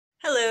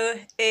Hello,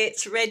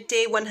 it's Red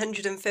Day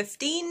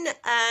 115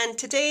 and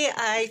today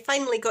I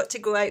finally got to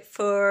go out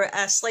for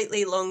a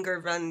slightly longer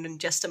run than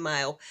just a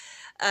mile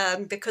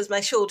because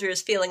my shoulder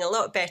is feeling a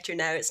lot better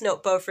now. It's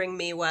not bothering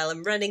me while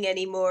I'm running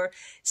anymore,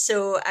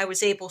 so I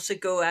was able to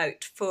go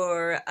out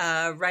for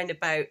around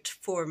about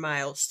 4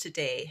 miles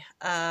today.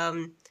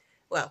 Well,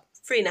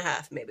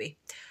 3.5 maybe.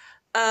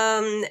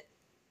 Um,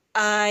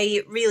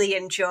 I really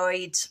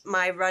enjoyed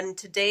my run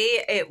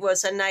today. It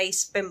was a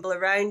nice bimble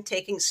around,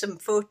 taking some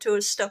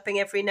photos, stopping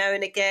every now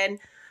and again.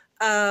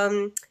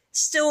 Um,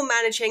 Still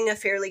managing a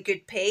fairly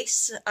good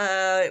pace.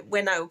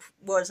 When I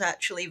was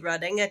actually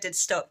running, I did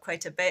stop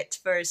quite a bit.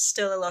 There's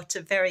still a lot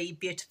of very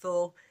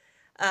beautiful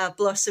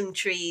blossom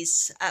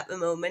trees at the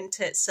moment.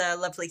 It's a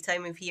lovely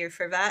time of year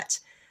for that.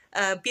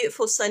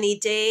 Beautiful sunny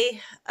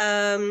day.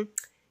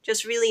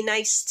 Just really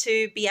nice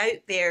to be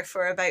out there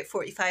for about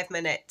 45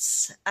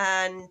 minutes.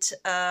 And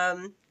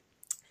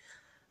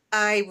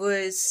I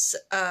was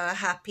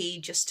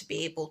happy just to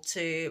be able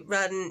to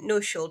run,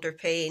 no shoulder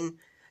pain,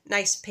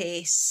 nice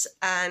pace.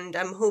 And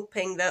I'm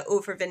hoping that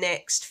over the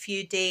next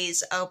few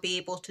days, I'll be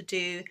able to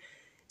do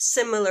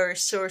similar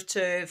sort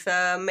of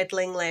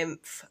middling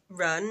length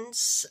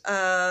runs.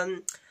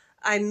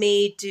 I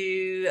may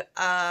do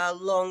a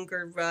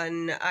longer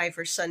run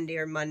either Sunday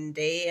or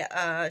Monday.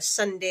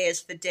 Sunday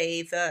is the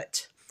day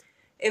that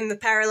in the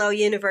parallel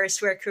universe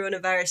where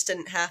coronavirus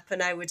didn't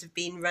happen, I would have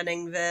been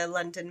running the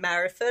London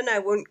Marathon. I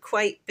won't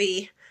quite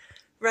be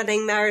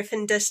running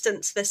marathon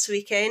distance this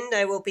weekend.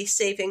 I will be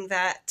saving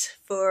that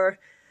for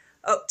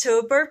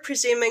October,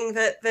 presuming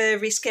that the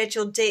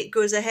rescheduled date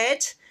goes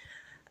ahead.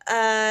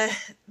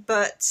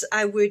 But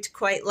I would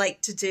quite like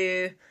to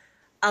do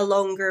a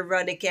longer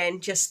run again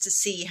just to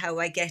see how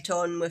I get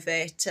on with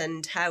it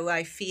and how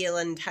I feel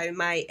and how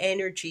my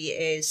energy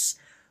is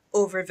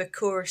over the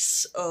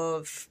course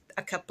of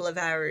a couple of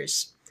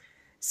hours.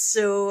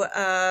 So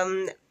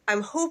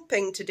I'm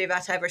hoping to do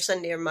that either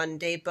Sunday or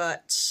Monday,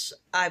 but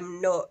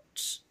I'm not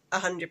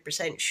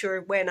 100%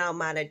 sure when I'll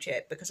manage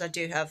it because I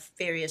do have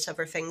various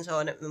other things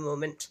on at the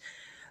moment.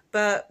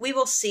 But we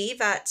will see.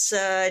 That's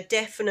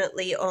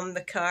definitely on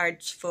the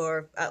cards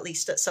for at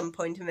least at some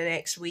point in the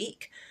next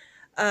week.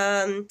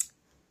 And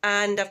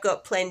I've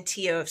got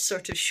plenty of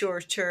sort of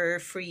shorter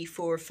 3,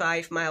 4,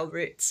 5 mile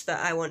routes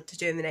that I want to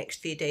do in the next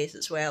few days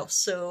as well.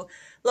 So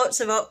lots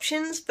of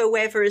options. The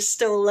weather is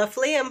still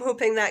lovely. I'm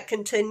hoping that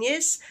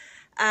continues.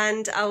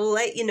 And I'll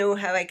let you know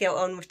how I get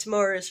on with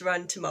tomorrow's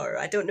run tomorrow.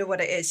 I don't know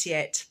what it is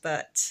yet,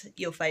 but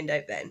you'll find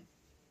out then.